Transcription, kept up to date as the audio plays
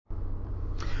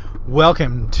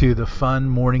Welcome to the fun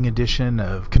morning edition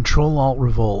of Control Alt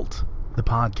Revolt, the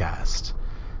podcast.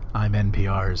 I'm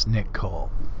NPR's Nick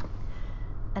Cole.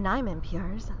 And I'm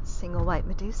NPR's Single White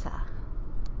Medusa.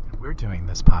 We're doing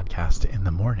this podcast in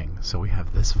the morning, so we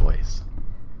have this voice.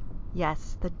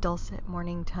 Yes, the dulcet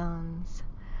morning tones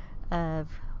of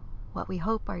what we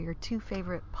hope are your two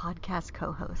favorite podcast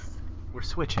co-hosts. We're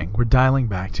switching. We're dialing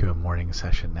back to a morning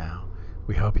session now.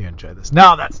 We hope you enjoy this.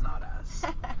 No, that's not us.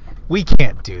 We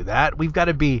can't do that. We've got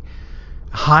to be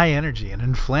high energy and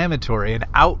inflammatory and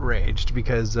outraged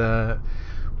because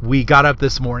we got up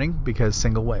this morning because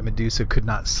Single White Medusa could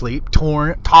not sleep.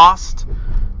 Tossed,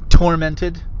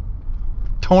 tormented,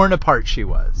 torn apart she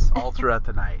was all throughout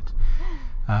the night.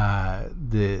 I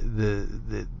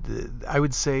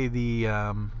would say the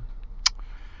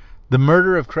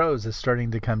murder of crows is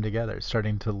starting to come together,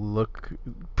 starting to look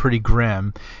pretty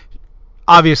grim.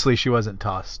 Obviously, she wasn't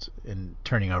tossed and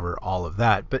turning over all of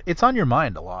that, but it's on your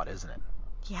mind a lot, isn't it?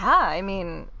 Yeah, I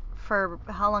mean, for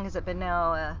how long has it been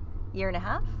now? A year and a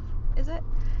half, is it?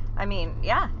 I mean,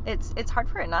 yeah, it's hard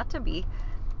for it not to be.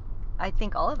 I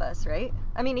think all of us, right?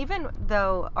 I mean, even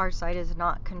though our side is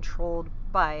not controlled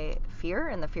by fear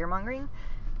and the fear-mongering,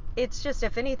 it's just,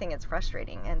 if anything, it's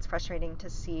frustrating. And it's frustrating to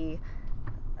see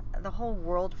the whole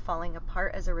world falling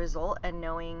apart as a result and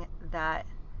knowing that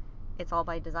it's all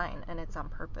by design and it's on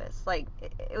purpose. Like,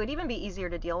 it would even be easier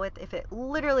to deal with if it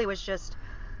literally was just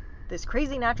this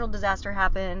crazy natural disaster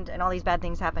happened and all these bad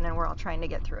things happened and we're all trying to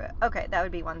get through it. Okay, that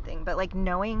would be one thing. But, like,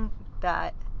 knowing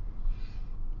that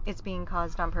it's being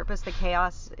caused on purpose, the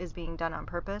chaos is being done on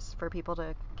purpose for people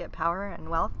to get power and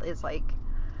wealth, is like,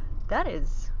 that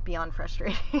is beyond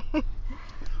frustrating.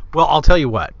 Well, I'll tell you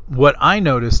what I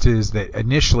noticed is that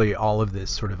initially all of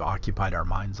this sort of occupied our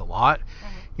minds a lot.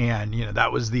 Mm-hmm. And, you know,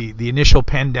 that was the initial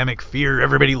pandemic fear.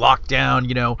 Everybody locked down,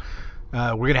 you know,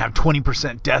 we're going to have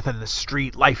 20% death in the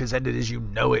street. Life has ended as you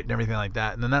know it and everything like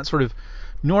that. And then that sort of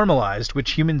normalized,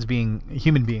 which human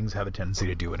beings have a tendency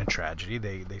to do in a tragedy.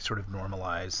 They sort of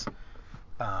normalize.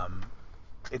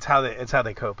 It's how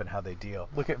they cope and how they deal.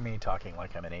 Look at me talking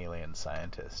like I'm an alien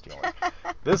scientist. You know, like,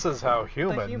 this is how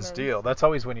humans deal. That's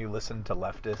always when you listen to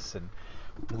leftists and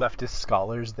leftist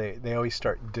scholars. They always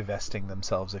start divesting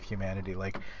themselves of humanity.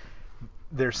 Like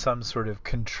there's some sort of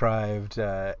contrived,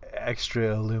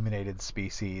 extra illuminated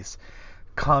species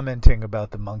commenting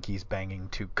about the monkeys banging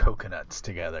two coconuts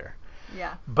together.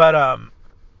 Yeah. But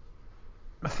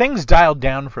things dialed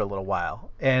down for a little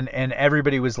while, and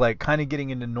everybody was like kind of getting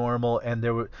into normal, and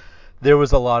there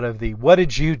was a lot of the what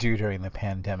did you do during the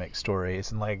pandemic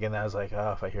stories, and I was like,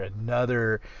 oh, if I hear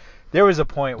another, there was a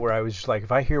point where I was just like,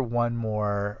 if I hear one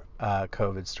more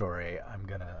COVID story, I'm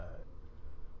gonna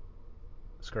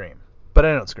scream, but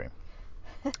I don't scream,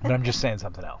 but I'm just saying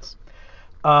something else.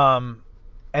 And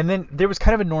then there was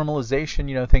kind of a normalization,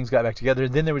 you know, things got back together.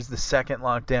 Then there was the second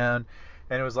lockdown.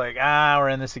 And it was like, we're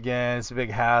in this again. It's a big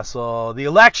hassle. The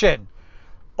election.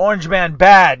 Orange man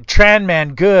bad. Tran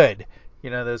man good.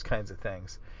 You know, those kinds of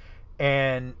things.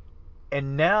 And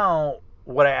now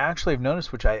what I actually have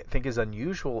noticed, which I think is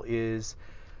unusual, is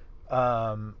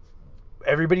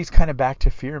everybody's kind of back to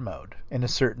fear mode in a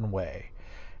certain way.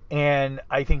 And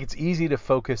I think it's easy to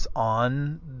focus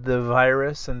on the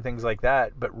virus and things like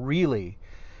that. But really,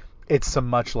 it's some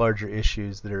much larger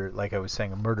issues that are, like I was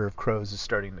saying, a murder of crows is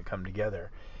starting to come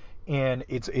together. And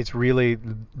it's really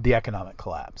the economic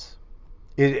collapse.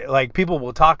 Like people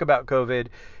will talk about COVID.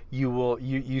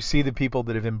 You see the people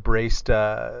that have embraced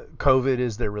COVID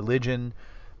as their religion.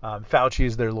 Fauci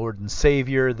is their Lord and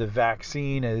Savior. The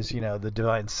vaccine is, you know, the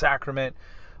divine sacrament.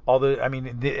 Although, I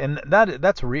mean, and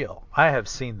that's real. I have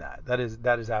seen that. That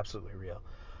is absolutely real.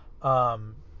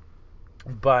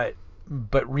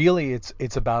 But really,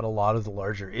 it's about a lot of the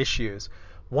larger issues.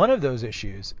 One of those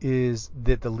issues is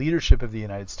that the leadership of the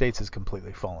United States has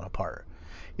completely fallen apart,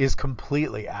 is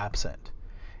completely absent.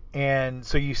 And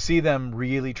so you see them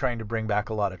really trying to bring back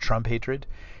a lot of Trump hatred.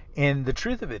 And the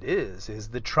truth of it is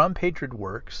the Trump hatred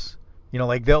works. You know,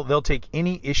 like they'll take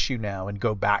any issue now and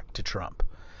go back to Trump.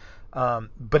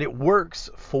 But it works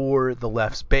for the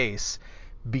left's base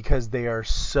because they are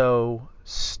so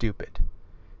stupid.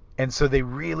 And so they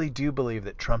really do believe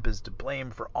that Trump is to blame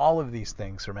for all of these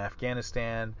things, from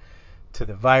Afghanistan to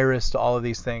the virus to all of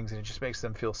these things. And it just makes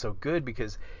them feel so good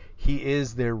because he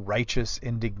is their righteous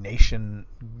indignation,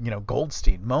 you know,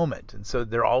 Goldstein moment. And so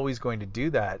they're always going to do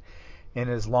that. And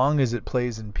as long as it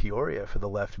plays in Peoria for the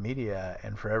left media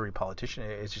and for every politician,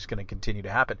 it's just going to continue to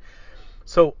happen.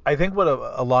 So I think what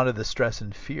a lot of the stress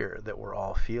and fear that we're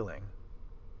all feeling,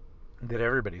 that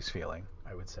everybody's feeling,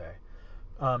 I would say,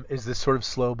 is this sort of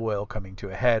slow boil coming to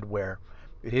a head where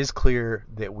It is clear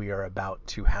that we are about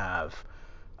to have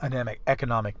an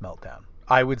economic meltdown.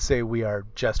 I would say we are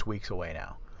just weeks away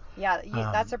now. Yeah,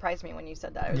 that surprised me when you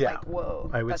said that. I was Yeah, like, whoa.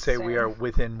 I would that's say soon. we are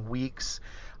within weeks.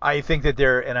 I think that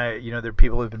there are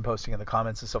people who've been posting in the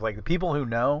comments and stuff like the people who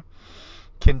know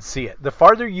can see it. The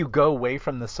farther you go away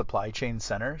from the supply chain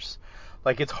centers,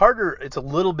 like it's a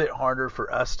little bit harder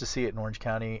for us to see it in Orange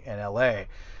County and LA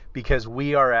because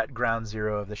we are at ground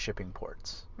zero of the shipping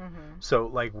ports. Mm-hmm. So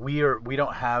like we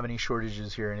don't have any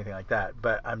shortages here or anything like that,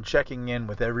 but I'm checking in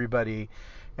with everybody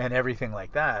and everything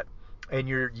like that. And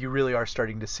you really are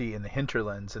starting to see in the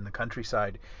hinterlands, in the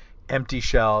countryside, empty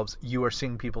shelves. You are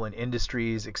seeing people in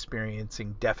industries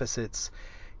experiencing deficits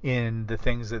in the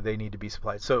things that they need to be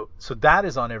supplied. So that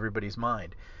is on everybody's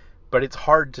mind. But it's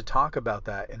hard to talk about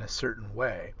that in a certain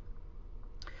way.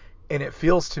 And it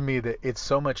feels to me that it's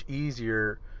so much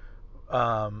easier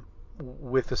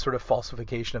with the sort of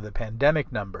falsification of the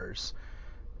pandemic numbers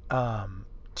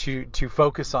to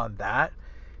focus on that.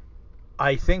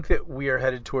 I think that we are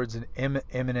headed towards an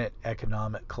imminent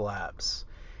economic collapse.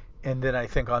 And then I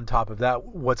think on top of that,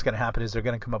 what's going to happen is they're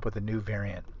going to come up with a new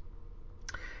variant.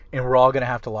 And we're all going to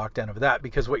have to lock down over that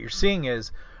because what you're seeing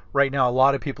is right now a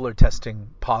lot of people are testing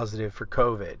positive for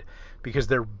COVID because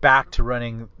they're back to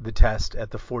running the test at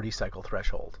the 40 cycle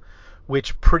threshold,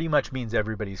 which pretty much means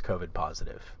everybody's COVID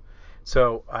positive.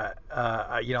 So,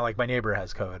 like my neighbor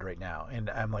has COVID right now, and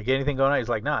I'm like, anything going on? He's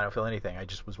like, no, I don't feel anything. I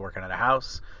just was working at a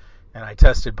house, and I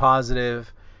tested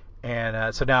positive,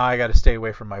 and so now I got to stay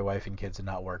away from my wife and kids and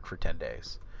not work for 10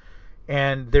 days.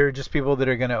 And there are just people that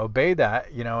are going to obey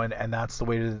that, and that's the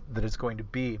way that it's going to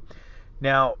be.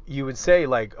 Now, you would say,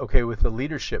 like, okay, with the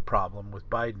leadership problem with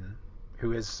Biden,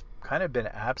 who has kind of been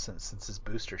absent since his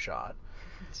booster shot.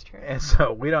 That's true. And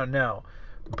so we don't know.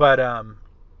 But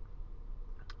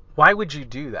why would you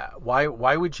do that? Why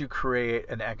would you create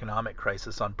an economic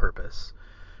crisis on purpose,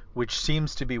 which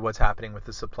seems to be what's happening with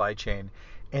the supply chain?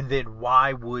 And then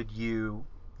why would you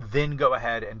then go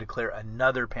ahead and declare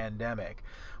another pandemic?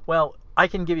 Well, I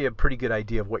can give you a pretty good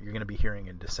idea of what you're going to be hearing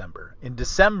in December. In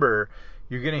December,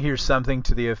 you're going to hear something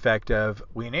to the effect of,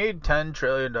 we need $10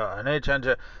 trillion. I need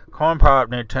corn pop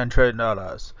need $10 trillion.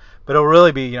 But it'll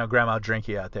really be, Grandma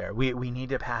Drinky out there. We need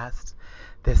to pass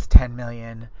this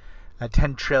a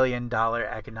 $10 trillion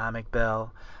economic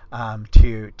bill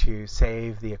to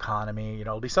save the economy.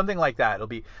 It'll be something like that.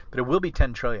 But it will be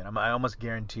 10 trillion. I almost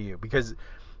guarantee you, because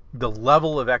the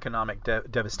level of economic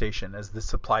devastation as the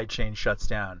supply chain shuts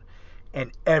down and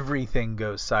everything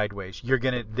goes sideways. They're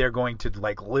going to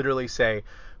like literally say,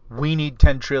 we need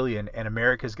 10 trillion, and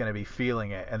America's going to be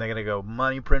feeling it, and they're going to go,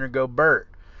 money printer go Bert.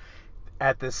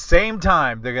 At the same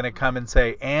time, they're going to come and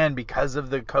say, and because of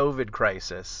the COVID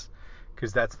crisis,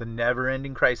 because that's the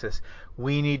never-ending crisis,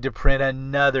 we need to print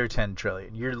another 10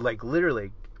 trillion. You're like,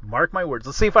 literally, mark my words.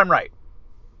 Let's see if I'm right.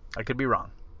 I could be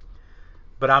wrong.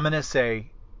 But I'm going to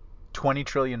say 20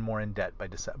 trillion more in debt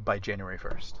by January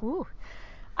 1st. Ooh.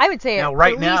 I would say now, at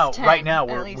right least now, 10. right now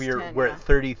At least we're 10, we're yeah. at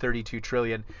 32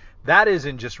 trillion. That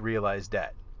isn't just realized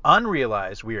debt.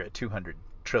 Unrealized, we are at 200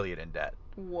 trillion in debt.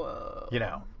 Whoa.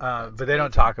 But they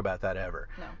don't talk about that ever.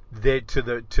 No. To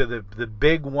the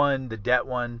big one, the debt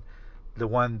one,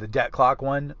 the debt clock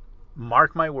one.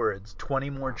 Mark my words, 20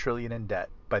 more trillion in debt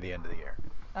by the end of the year.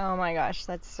 Oh my gosh,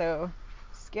 that's so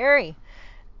scary.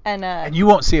 And you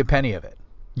won't see a penny of it.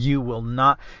 You will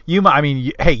not. You might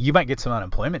get some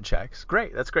unemployment checks.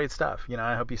 Great, that's great stuff.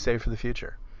 I hope you save for the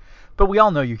future. But we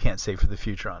all know you can't save for the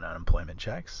future on unemployment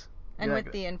checks. And with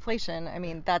the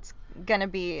inflation, that's gonna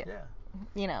be,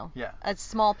 a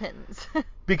small pittance.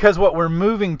 Because what we're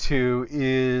moving to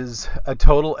is a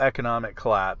total economic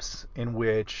collapse in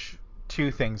which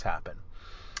two things happen.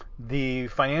 The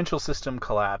financial system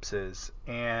collapses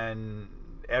and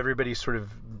everybody's sort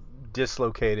of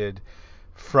dislocated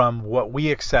from what we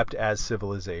accept as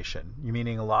civilization.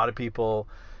 Meaning a lot of people,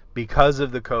 because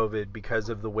of the COVID, because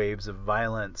of the waves of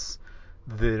violence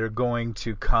that are going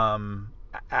to come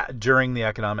during the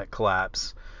economic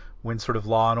collapse, when sort of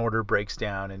law and order breaks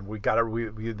down, and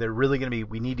they're really going to be,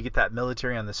 we need to get that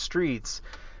military on the streets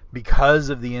because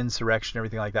of the insurrection and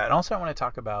everything like that. And also I want to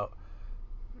talk about,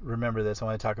 remember this, I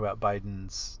want to talk about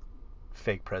Biden's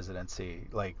fake presidency,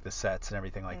 like the sets and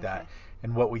everything like that,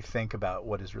 and what we think about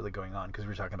what is really going on, because we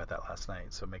were talking about that last night,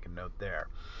 so make a note there.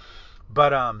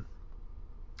 But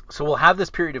so we'll have this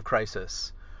period of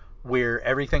crisis where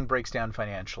everything breaks down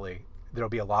financially. There'll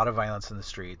be a lot of violence in the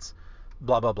streets,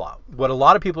 blah, blah, blah. What a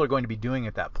lot of people are going to be doing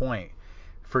at that point,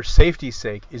 for safety's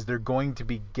sake, is they're going to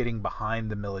be getting behind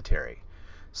the military.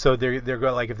 So they're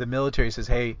going, like, if the military says,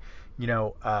 hey,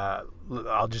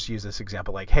 I'll just use this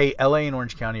example. Like, hey, LA and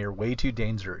Orange County are way too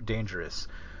dangerous.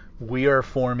 We are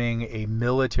forming a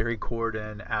military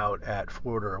cordon out at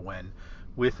Fort Irwin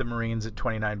with the Marines at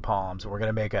 29 Palms. We're going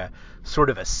to make a sort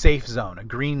of a safe zone, a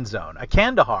green zone, a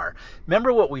Kandahar.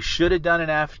 Remember what we should have done in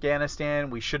Afghanistan?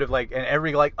 We should have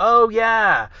oh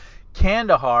yeah,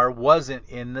 Kandahar wasn't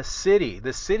in the city.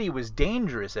 The city was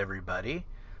dangerous, everybody.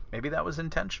 Maybe that was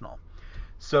intentional.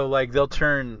 So like they'll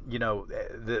turn,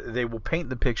 they will paint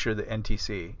the picture of the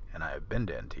NTC, and I've been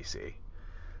to NTC.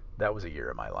 That was a year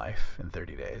of my life in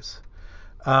 30 days.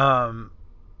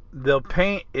 They'll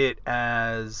paint it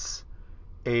as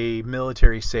a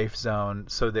military safe zone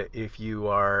so that if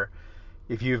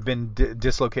you've been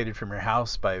dislocated from your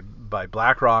house by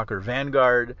BlackRock or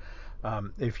Vanguard,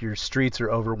 if your streets are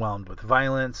overwhelmed with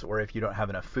violence, or if you don't have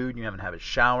enough food and you haven't had a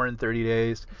shower in 30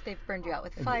 days. If they've burned you out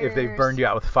with fires. If they've burned you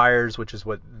out with fires, which is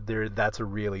that's a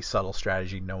really subtle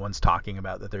strategy no one's talking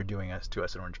about that they're doing to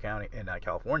us in Orange County, in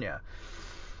California.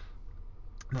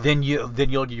 Then you're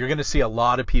going to see a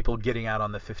lot of people getting out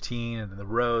on the 15 and the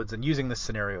roads and using this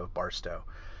scenario of Barstow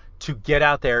to get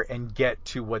out there and get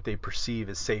to what they perceive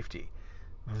as safety.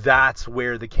 That's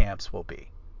where the camps will be.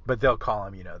 But they'll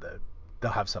call them,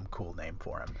 they'll have some cool name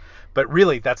for them. But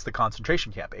really, that's the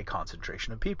concentration camp, a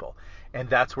concentration of people. And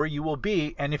that's where you will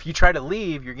be. And if you try to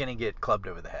leave, you're going to get clubbed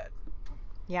over the head.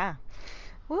 Yeah.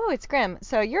 Woo, it's grim.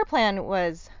 So your plan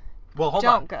was... Well, hold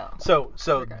don't on. go.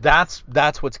 So that's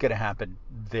what's going to happen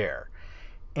there.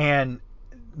 And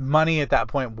money at that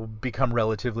point will become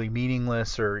relatively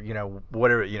meaningless, or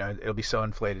whatever, it'll be so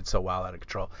inflated, so wild, out of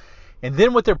control. And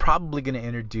then what they're probably going to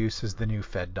introduce is the new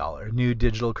Fed dollar, new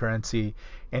digital currency.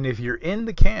 And if you're in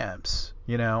the camps,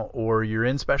 or you're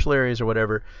in special areas or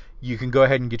whatever, you can go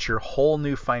ahead and get your whole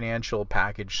new financial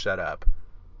package set up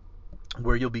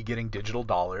where you'll be getting digital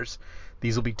dollars.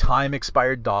 These will be time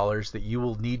expired dollars that you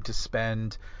will need to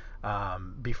spend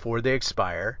before they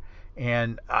expire.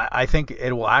 And I think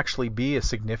it will actually be a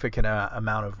significant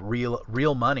amount of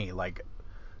real money, like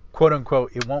quote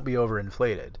unquote, it won't be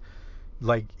overinflated.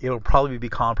 Like it'll probably be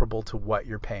comparable to what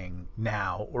you're paying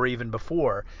now, or even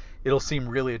before. It'll seem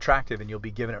really attractive and you'll be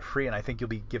given it free, and I think you'll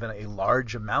be given a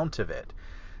large amount of it.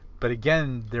 But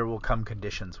again, there will come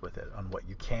conditions with it on what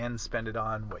you can spend it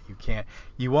on, what you can't.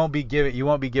 You won't be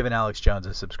given Alex Jones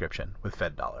a subscription with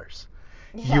Fed dollars.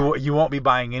 Yeah. You won't be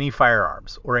buying any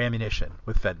firearms or ammunition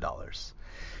with Fed dollars.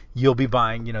 You'll be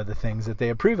buying, the things that they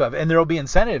approve of, and there will be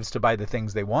incentives to buy the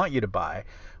things they want you to buy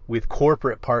with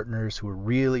corporate partners who are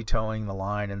really towing the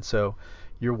line. And so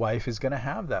your wife is going to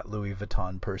have that Louis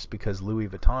Vuitton purse because Louis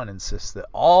Vuitton insists that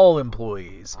all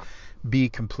employees be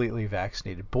completely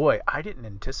vaccinated. Boy, I didn't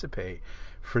anticipate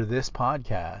for this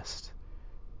podcast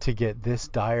to get this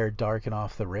dire, dark, and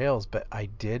off the rails, but I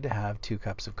did have 2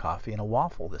 cups of coffee and a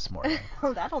waffle this morning.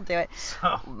 Well, that'll do it.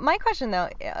 So. My question, though,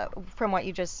 from what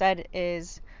you just said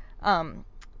is, they'll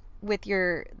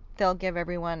give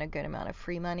everyone a good amount of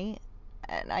free money,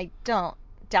 and I don't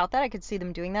doubt that. I could see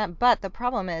them doing that, but the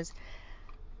problem is,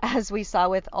 as we saw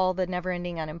with all the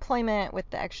never-ending unemployment, with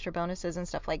the extra bonuses and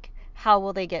stuff, like, how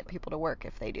will they get people to work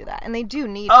if they do that? And they do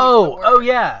need people to work. Oh,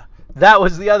 yeah. That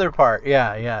was the other part.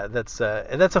 Yeah. That's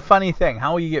a funny thing.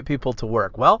 How will you get people to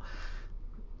work? Well,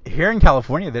 here in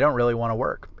California, they don't really want to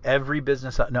work. Every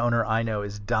business owner I know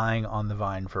is dying on the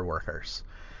vine for workers.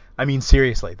 I mean,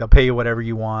 seriously, they'll pay you whatever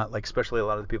you want, like especially a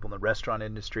lot of the people in the restaurant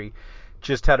industry.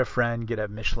 Just had a friend get a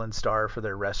Michelin star for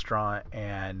their restaurant,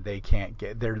 and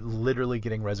they're literally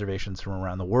getting reservations from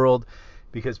around the world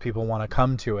because people want to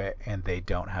come to it and they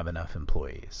don't have enough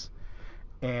employees.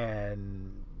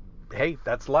 And hey,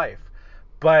 that's life.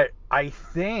 But I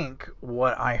think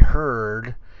what I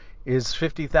heard is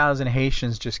 50,000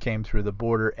 Haitians just came through the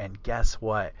border, and guess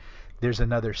what? There's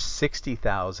another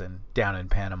 60,000 down in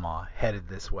Panama headed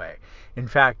this way. In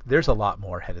fact, there's a lot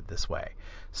more headed this way.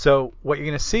 So what you're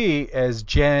going to see as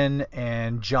Jen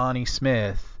and Johnny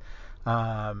Smith,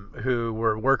 who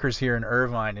were workers here in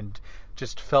Irvine and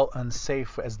just felt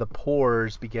unsafe as the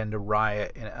poors began to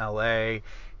riot in LA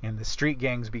and the street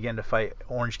gangs began to fight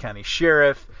Orange County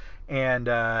Sheriff, and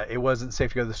it wasn't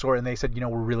safe to go to the store, and they said,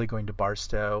 we're really going to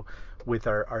Barstow with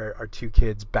our 2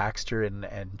 kids, Baxter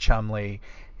and Chumley,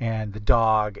 and the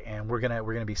dog, and we're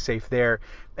gonna be safe there.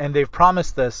 And they've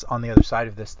promised us on the other side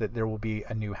of this that there will be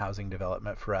a new housing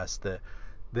development for us, the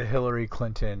Hillary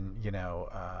Clinton,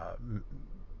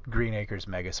 Green Acres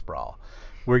mega sprawl,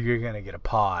 where you're gonna get a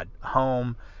pod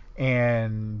home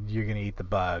and you're gonna eat the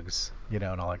bugs, and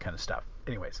all that kind of stuff.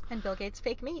 Anyways. And Bill Gates'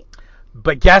 fake meat.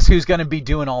 But guess who's gonna be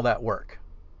doing all that work?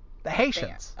 The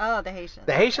Haitians. The Haitians.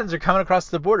 The Haitians are coming across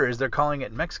the border, as they're calling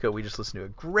it in Mexico. We just listened to a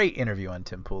great interview on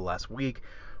Tim Pool last week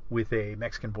with a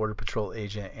Mexican Border Patrol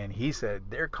agent, and he said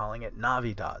they're calling it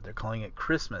Navidad. They're calling it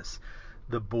Christmas.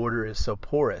 The border is so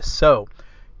porous. So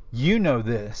you know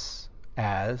this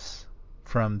as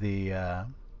from the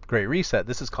Great Reset.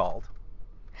 This is called.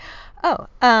 Oh,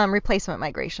 replacement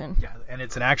migration. Yeah, and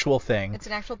it's an actual thing. It's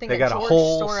an actual thing They that got a George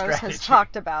whole Soros strategy. has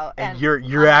talked about. And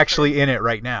you're actually in it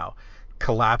right now.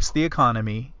 Collapse the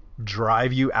economy,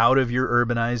 drive you out of your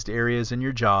urbanized areas and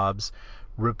your jobs,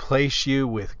 replace you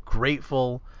with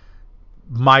grateful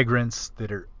migrants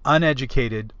that are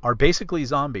uneducated, are basically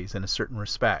zombies in a certain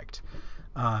respect.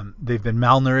 They've been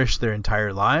malnourished their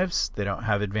entire lives. They don't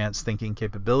have advanced thinking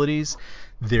capabilities.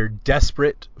 They're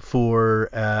desperate for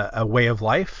a way of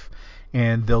life,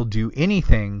 and they'll do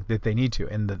anything that they need to.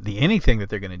 And the anything that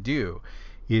they're going to do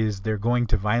is they're going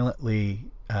to violently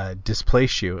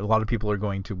displace you. A lot of people are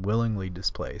going to willingly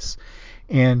displace.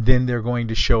 And then they're going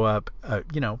to show up,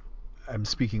 I'm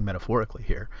speaking metaphorically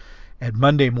here, at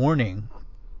Monday morning,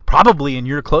 probably in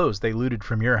your clothes they looted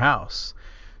from your house,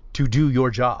 to do your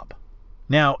job.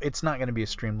 Now, it's not going to be as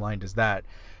streamlined as that,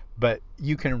 but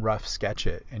you can rough sketch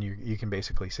it, and you can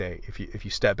basically say, if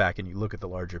you step back and you look at the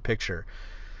larger picture,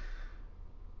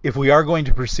 if we are going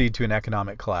to proceed to an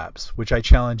economic collapse, which I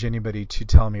challenge anybody to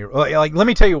tell me, like, let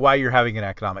me tell you why you're having an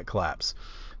economic collapse.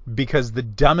 Because the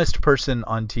dumbest person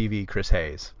on TV, Chris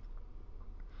Hayes,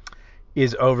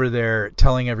 is over there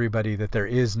telling everybody that there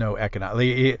is no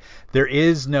there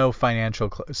is no financial,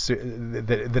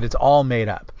 that it's all made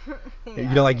up.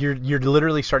 Yeah. You're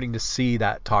literally starting to see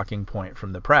that talking point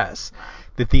from the press,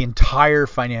 that the entire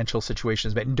financial situation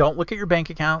is bad. Don't look at your bank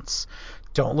accounts.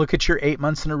 Don't look at your 8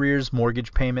 months in arrears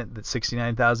mortgage payment that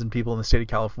 69,000 people in the state of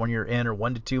California are in, or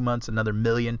 1 to 2 months, another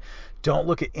million. Don't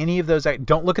look at any of those.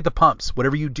 Don't look at the pumps.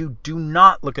 Whatever you do, do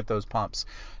not look at those pumps.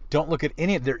 Don't look at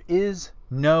any of. There is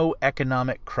no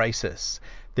economic crisis.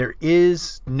 There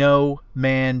is no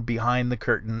man behind the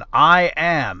curtain. I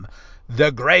am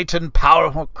the great and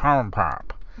powerful corn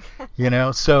pop.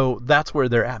 So that's where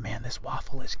they're at. Man, this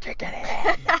waffle is kicking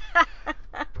in.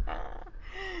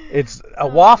 It's a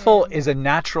waffle is a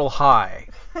natural high,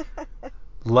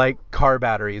 like car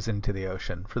batteries into the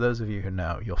ocean. For those of you who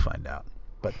know, you'll find out.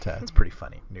 But it's pretty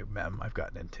funny. New meme I've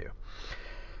gotten into.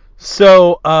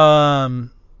 So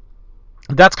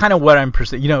that's kind of what I'm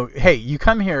perceiving. Hey, you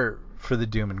come here for the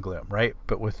doom and gloom, right?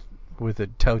 But with a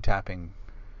toe-tapping,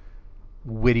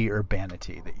 witty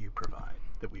urbanity that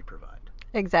we provide.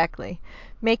 Exactly.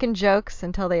 Making jokes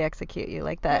until they execute you,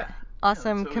 like that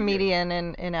awesome comedian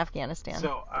in Afghanistan.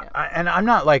 So,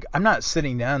 I'm not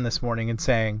sitting down this morning and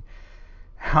saying,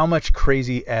 how much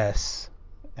crazy S?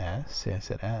 I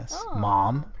said S. Oh,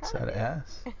 Mom said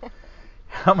S.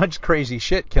 How much crazy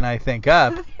shit can I think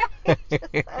up? Just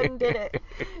undid it.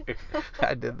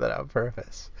 I did that on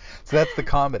purpose. So that's the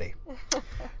comedy.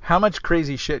 How much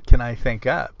crazy shit can I think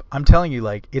up? I'm telling you,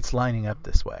 it's lining up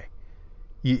this way.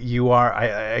 You are,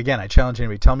 I challenge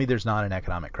anybody, tell me there's not an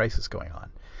economic crisis going on.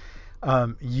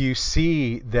 You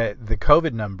see that the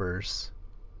COVID numbers,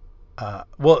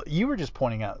 you were just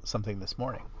pointing out something this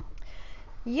morning.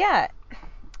 Yeah,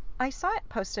 I saw it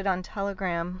posted on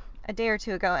Telegram a day or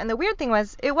two ago, and the weird thing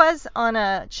was, it was on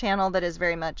a channel that is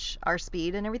very much our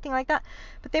speed and everything like that,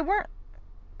 but they weren't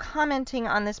commenting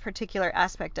on this particular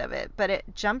aspect of it, but it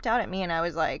jumped out at me, and I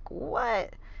was like,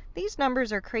 what? These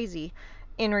numbers are crazy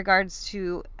in regards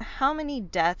to how many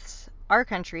deaths our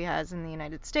country has in the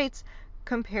United States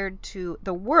compared to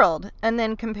the world, and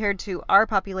then compared to our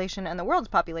population and the world's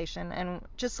population. And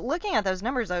just looking at those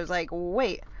numbers, I was like,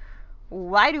 wait,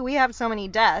 why do we have so many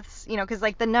deaths? Because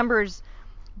the numbers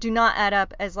do not add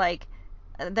up as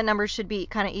the numbers should be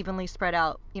kind of evenly spread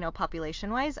out,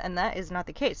 population wise, and that is not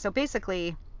the case. So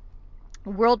basically,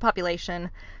 world population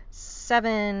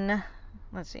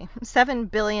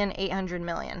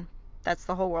 7,800,000,000. That's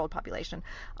the whole world population.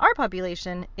 Our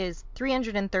population is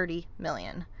 330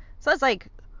 million. So that's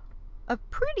a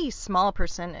pretty small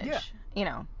percentage.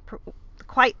 Yeah.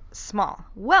 Quite small.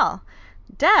 Well,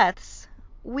 deaths,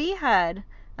 we had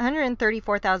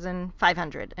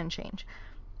 134,500 and change.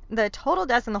 The total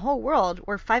deaths in the whole world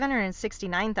were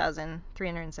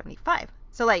 569,375.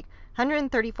 So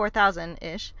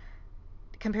 134,000-ish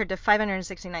compared to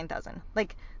 569,000.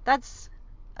 That's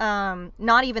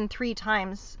not even 3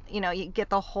 times, you get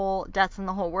the whole deaths in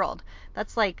the whole world.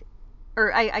 That's I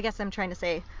guess I'm trying to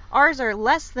say, ours are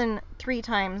less than 3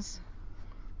 times,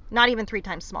 not even 3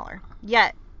 times smaller.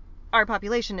 Yet, our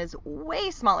population is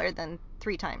way smaller than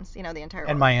 3 times, the entire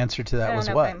world. And my answer to that was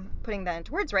what? I don't know if I'm putting that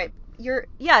into words right.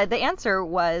 The answer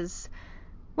was,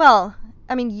 well,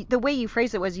 I mean, the way you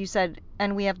phrased it was, you said,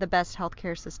 and we have the best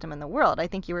healthcare system in the world. I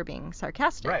think you were being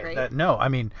sarcastic, right? No, I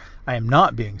mean, I am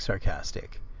not being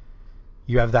sarcastic.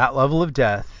 You have that level of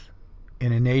death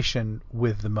in a nation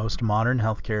with the most modern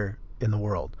healthcare in the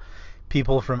world.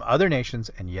 People from other nations,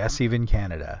 and yes, even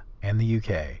Canada and the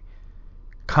UK,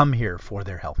 come here for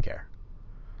their healthcare.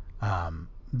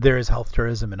 There is health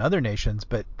tourism in other nations,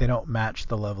 but they don't match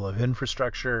the level of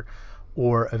infrastructure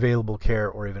or available care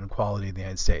or even quality in the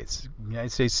United States. The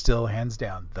United States still, hands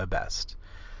down, the best.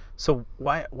 So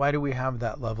why do we have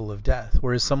that level of death?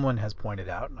 Whereas someone has pointed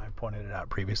out, and I've pointed it out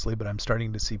previously, but I'm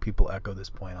starting to see people echo this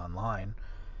point online.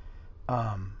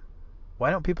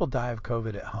 Why don't people die of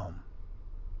COVID at home?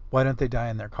 Why don't they die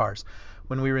in their cars?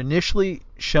 When we were initially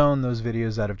shown those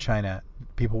videos out of China,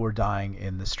 people were dying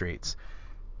in the streets.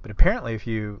 But apparently, if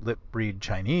you lip read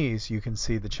Chinese, you can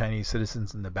see the Chinese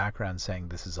citizens in the background saying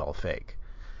this is all fake.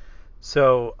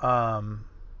 So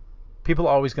people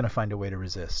are always going to find a way to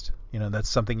resist. That's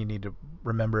something you need to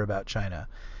remember about China.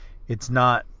 It's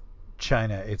not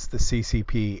China, it's the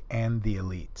CCP and the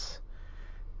elites.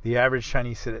 The average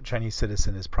Chinese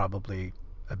citizen is probably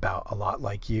about a lot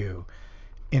like you,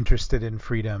 interested in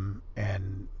freedom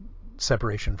and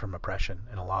separation from oppression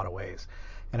in a lot of ways.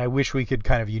 And I wish we could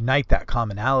kind of unite that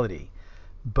commonality,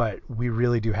 but we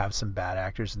really do have some bad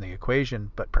actors in the equation.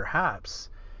 But perhaps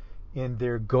in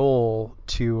their goal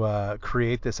to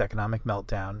create this economic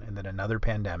meltdown and then another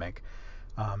pandemic,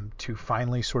 to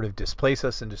finally sort of displace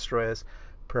us and destroy us,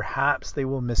 perhaps they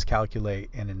will miscalculate,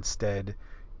 and instead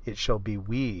it shall be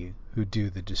we who do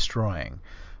the destroying.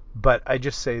 But I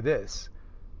just say this.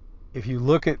 If you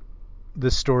look at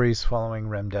the stories following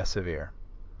remdesivir,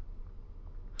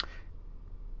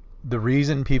 the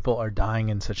reason people are dying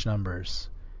in such numbers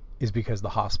is because the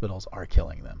hospitals are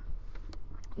killing them.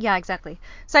 Yeah, exactly.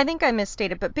 So I think I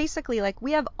misstated, but basically, like,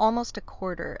 we have almost a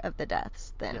quarter of the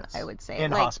deaths, then, yes, I would say.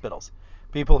 In hospitals.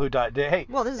 People who died. Hey,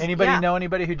 well, anybody know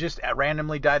anybody who just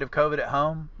randomly died of COVID at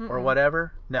home or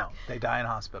whatever? No, they die in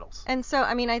hospitals. And so,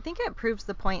 I mean, I think it proves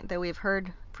the point that we've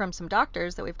heard from some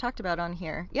doctors that we've talked about on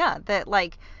here. Yeah, that,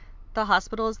 like, the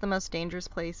hospital is the most dangerous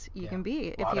place you can be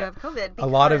if you have COVID. A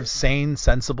lot of sane,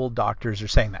 sensible doctors are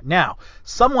saying that. Now,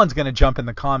 someone's going to jump in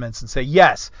the comments and say,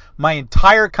 yes, my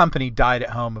entire company died at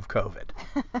home of COVID.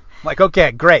 Like,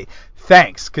 okay, great.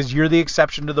 Thanks, because you're the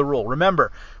exception to the rule.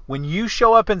 Remember, when you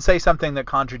show up and say something that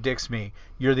contradicts me,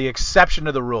 you're the exception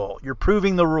to the rule. You're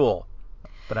proving the rule.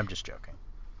 But I'm just joking.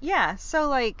 Yeah, so,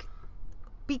 like,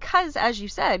 because, as you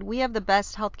said, we have the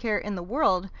best healthcare in the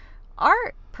world,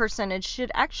 our percentage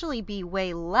should actually be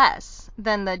way less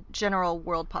than the general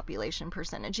world population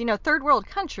percentage. Third world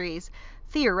countries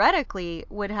theoretically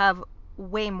would have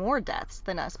way more deaths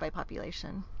than us by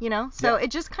population, So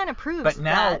it just kind of proves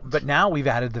that. But now we've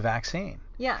added the vaccine.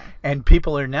 Yeah. And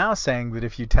people are now saying that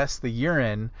if you test the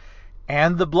urine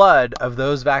and the blood of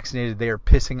those vaccinated, they are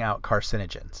pissing out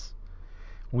carcinogens.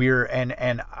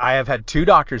 And I have had 2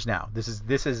 doctors now.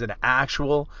 This is an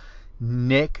actual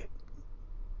Nick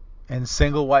and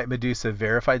Single White Medusa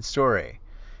verified story.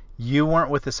 You weren't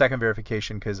with the second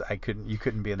verification because you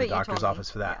couldn't be in the doctor's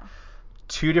office for that. Yeah.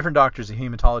 2 different doctors, a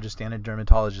hematologist and a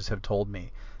dermatologist, have told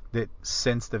me that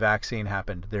since the vaccine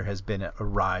happened, there has been a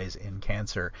rise in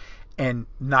cancer. And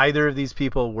neither of these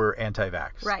people were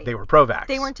anti-vax. Right. They were pro-vax.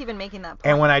 They weren't even making that point.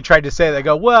 And when I tried to say that, they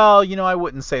go, well, I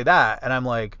wouldn't say that. And I'm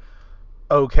like,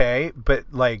 okay, but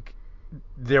like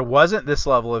there wasn't this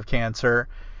level of cancer.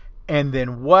 And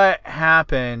then what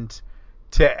happened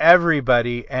to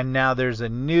everybody, and now there's a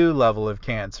new level of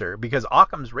cancer? Because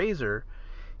Occam's razor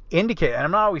indicate, and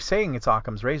I'm not always saying it's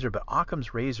Occam's razor, but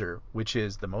Occam's razor, which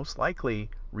is the most likely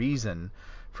reason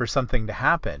for something to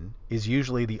happen, is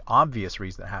usually the obvious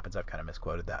reason that happens. I've kind of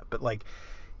misquoted that. But like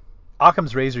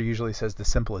Occam's razor usually says the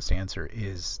simplest answer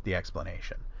is the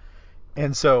explanation.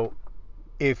 And so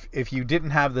if you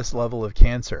didn't have this level of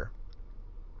cancer,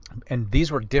 and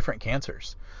these were different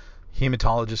cancers,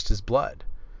 hematologist is blood,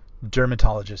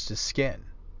 dermatologist is skin.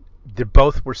 They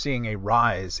both were seeing a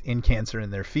rise in cancer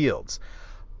in their fields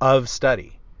of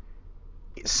study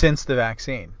since the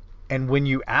vaccine. And when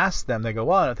you ask them, they go,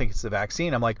 well, I don't think it's the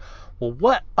vaccine. I'm like, well,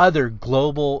 what other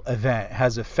global event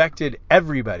has affected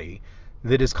everybody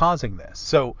that is causing this?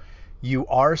 So you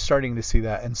are starting to see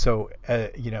that. And so,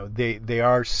 they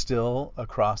are still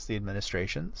across the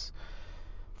administrations,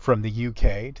 from the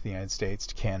UK to the United States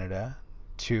to Canada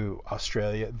to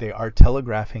Australia, they are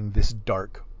telegraphing this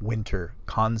dark winter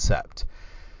concept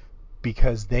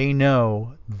because they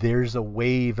know there's a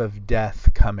wave of death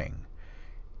coming.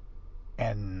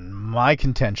 And my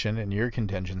contention and your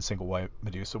contention, Single White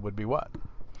Medusa, would be what?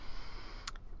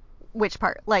 Which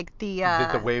part? Like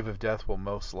that the wave of death will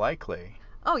most likely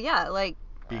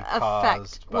be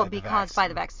caused by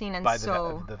the vaccine, and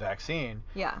the vaccine.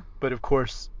 Yeah. But of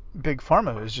course, Big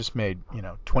Pharma has just made,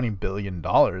 $20 billion.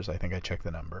 I think I checked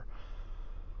the number.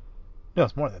 No,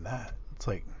 it's more than that.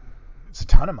 It's a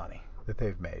ton of money that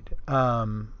they've made.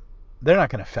 They're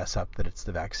not going to fess up that it's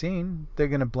the vaccine. They're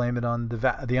going to blame it on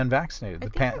the unvaccinated. I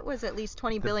think it was at least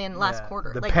 20 billion last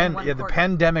quarter. The quarter.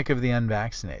 pandemic of the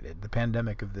unvaccinated, the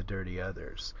pandemic of the dirty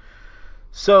others.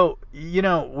 So,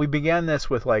 we began this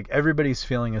with everybody's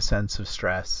feeling a sense of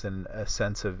stress and a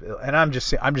sense of, and I'm just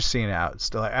seeing it out.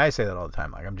 Still, I say that all the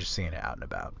time. I'm just seeing it out and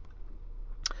about.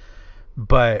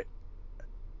 But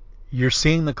you're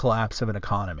seeing the collapse of an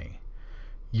economy.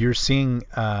 You're seeing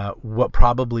what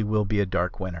probably will be a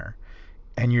dark winter.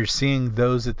 And you're seeing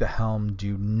those at the helm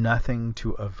do nothing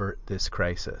to avert this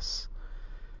crisis.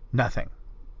 Nothing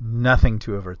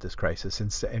to avert this crisis.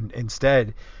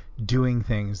 Instead, doing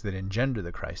things that engender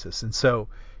the crisis. And so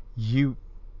you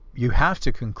have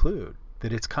to conclude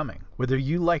that it's coming, whether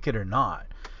you like it or not.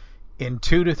 In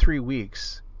 2 to 3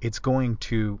 weeks, it's going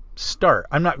to start.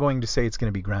 I'm not going to say it's going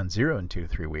to be ground zero in 2 to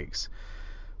 3 weeks,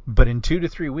 but in 2 to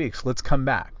 3 weeks, let's come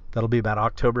back. That'll be about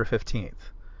October 15th.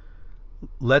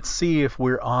 Let's see if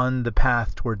we're on the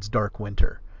path towards dark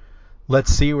winter.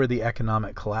 Let's see where the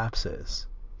economic collapse is.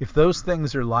 If those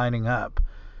things are lining up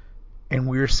and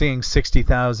we're seeing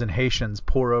 60,000 Haitians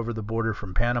pour over the border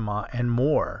from Panama and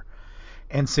more,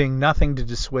 and seeing nothing to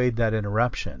dissuade that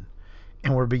interruption,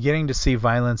 and we're beginning to see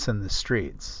violence in the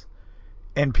streets,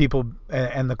 and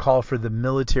the call for the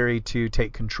military to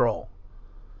take control,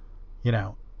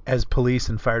 as police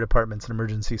and fire departments and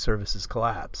emergency services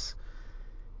collapse,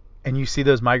 and you see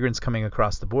those migrants coming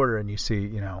across the border, and you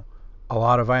see, a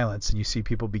lot of violence, and you see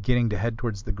people beginning to head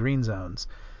towards the green zones.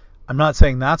 I'm not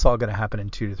saying that's all going to happen in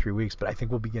 2 to 3 weeks, but I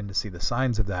think we'll begin to see the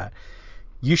signs of that.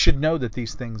 You should know that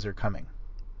these things are coming.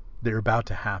 They're about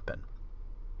to happen.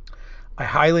 I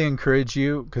highly encourage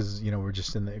you, because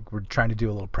we're trying to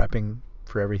do a little prepping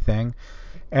for everything.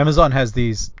 Amazon has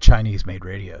these Chinese-made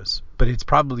radios, but it's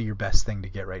probably your best thing to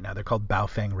get right now. They're called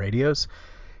Baofeng radios.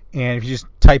 And if you just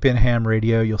type in ham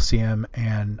radio, you'll see them.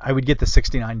 And I would get the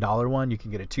 $69 one. You can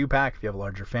get a 2-pack if you have a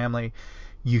larger family.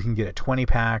 You can get a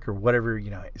 20-pack or whatever,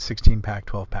 16-pack,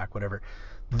 12-pack, whatever.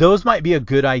 Those might be a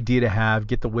good idea to have.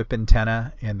 Get the whip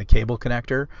antenna and the cable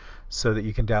connector so that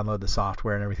you can download the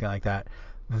software and everything like that.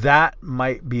 That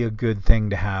might be a good thing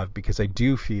to have, because I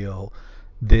do feel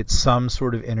that some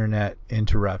sort of internet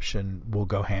interruption will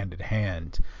go hand in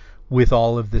hand with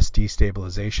all of this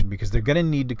destabilization, because they're going to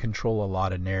need to control a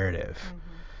lot of narrative.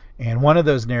 Mm-hmm. And one of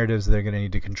those narratives they're going to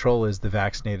need to control is the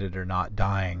vaccinated are not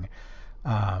dying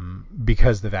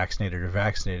because the vaccinated are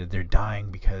vaccinated. They're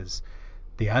dying because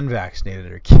the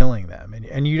unvaccinated are killing them.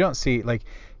 And you don't see,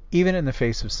 even in the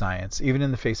face of science, even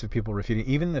in the face of people refuting,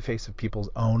 even in the face of people's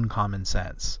own common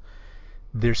sense,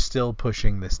 they're still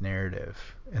pushing this narrative.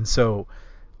 And so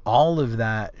all of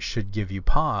that should give you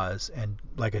pause. And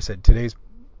like I said, today's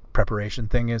preparation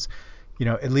thing is,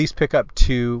 at least pick up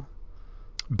 2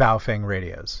 Baofeng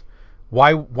radios.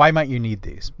 Why might you need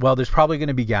these? Well, there's probably going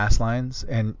to be gas lines,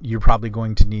 and you're probably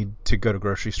going to need to go to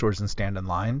grocery stores and stand in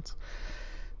lines.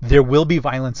 There will be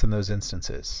violence in those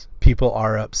instances. People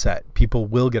are upset. People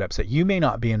will get upset. You may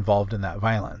not be involved in that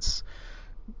violence,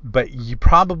 but you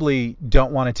probably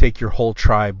don't want to take your whole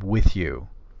tribe with you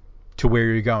to where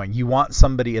you're going. You want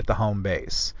somebody at the home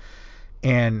base,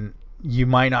 and you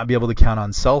might not be able to count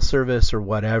on cell service or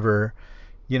whatever.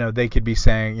 They could be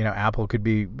saying, Apple could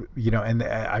be, and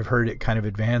I've heard it kind of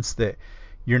advanced that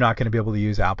you're not going to be able to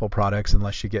use Apple products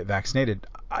unless you get vaccinated.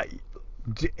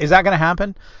 Is that going to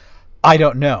happen? I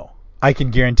don't know. I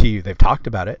can guarantee you they've talked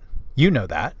about it.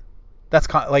 That. That's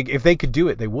if they could do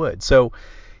it, they would. So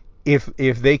if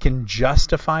they can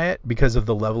justify it because of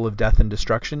the level of death and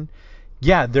destruction,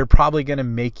 yeah, they're probably going to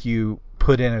make you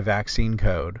put in a vaccine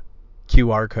code,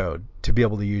 QR code, to be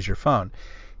able to use your phone.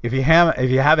 If you have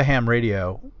a ham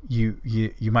radio, you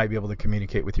might be able to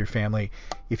communicate with your family.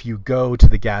 If you go to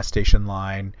the gas station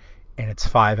line and it's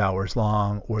 5 hours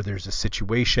long, or there's a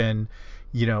situation,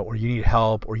 or you need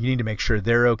help, or you need to make sure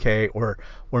they're okay, or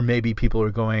maybe people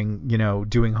are going,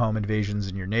 doing home invasions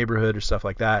in your neighborhood or stuff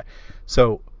like that.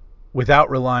 So without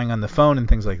relying on the phone and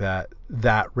things like that,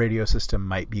 that radio system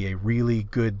might be a really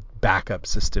good backup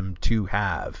system to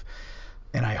have.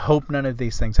 And I hope none of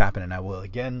these things happen. And I will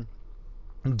again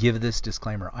give this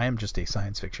disclaimer. I am just a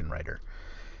science fiction writer.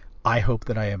 I hope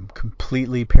that I am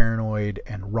completely paranoid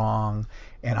and wrong.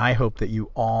 And I hope that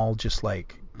you all just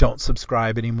don't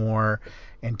subscribe anymore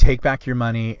and take back your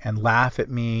money and laugh at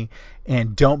me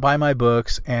and don't buy my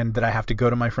books, and that I have to go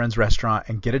to my friend's restaurant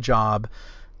and get a job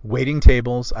waiting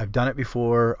tables. I've done it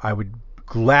before. I would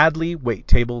gladly wait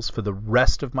tables for the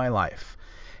rest of my life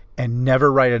and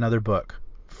never write another book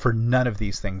for none of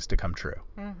these things to come true.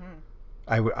 Mm-hmm.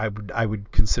 I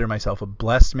would consider myself a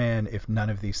blessed man if none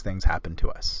of these things happened to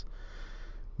us.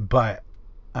 But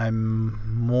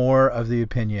I'm more of the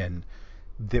opinion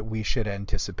that we should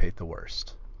anticipate the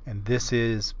worst. And this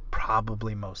is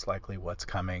probably most likely what's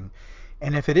coming.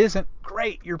 And if it isn't,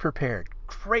 great, you're prepared.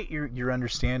 Great, you're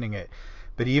understanding it.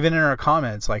 But even in our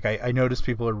comments, like I notice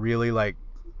people are really like,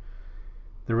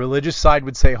 the religious side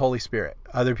would say Holy Spirit.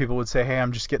 Other people would say, hey,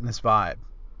 I'm just getting this vibe.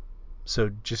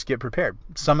 So just get prepared.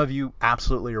 Some of you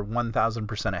absolutely are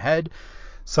 1,000% ahead.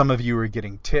 Some of you are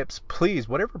getting tips. Please,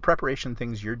 whatever preparation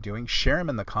things you're doing, share them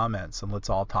in the comments and let's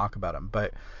all talk about them.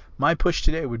 But my push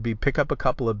today would be pick up a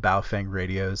couple of Baofeng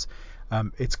radios.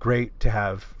 It's great to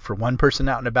have for one person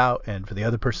out and about and for the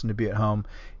other person to be at home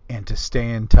and to stay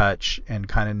in touch and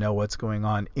kind of know what's going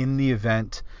on in the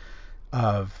event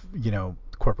of,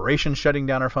 corporations shutting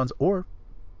down our phones, or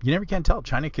you never can tell.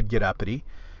 China could get uppity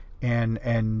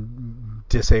and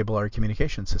disable our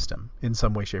communication system in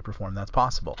some way, shape, or form. That's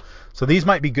possible. So these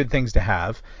might be good things to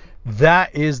have.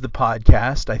 That is the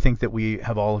podcast. I think that we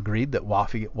have all agreed that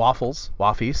waffles,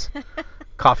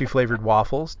 coffee-flavored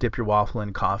waffles, dip your waffle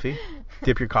in coffee,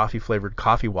 dip your coffee-flavored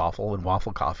coffee waffle in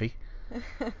waffle coffee.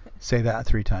 Say that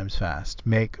 3 times fast.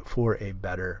 Make for a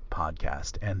better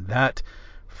podcast. And that,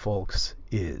 folks,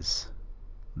 is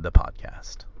the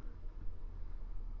podcast.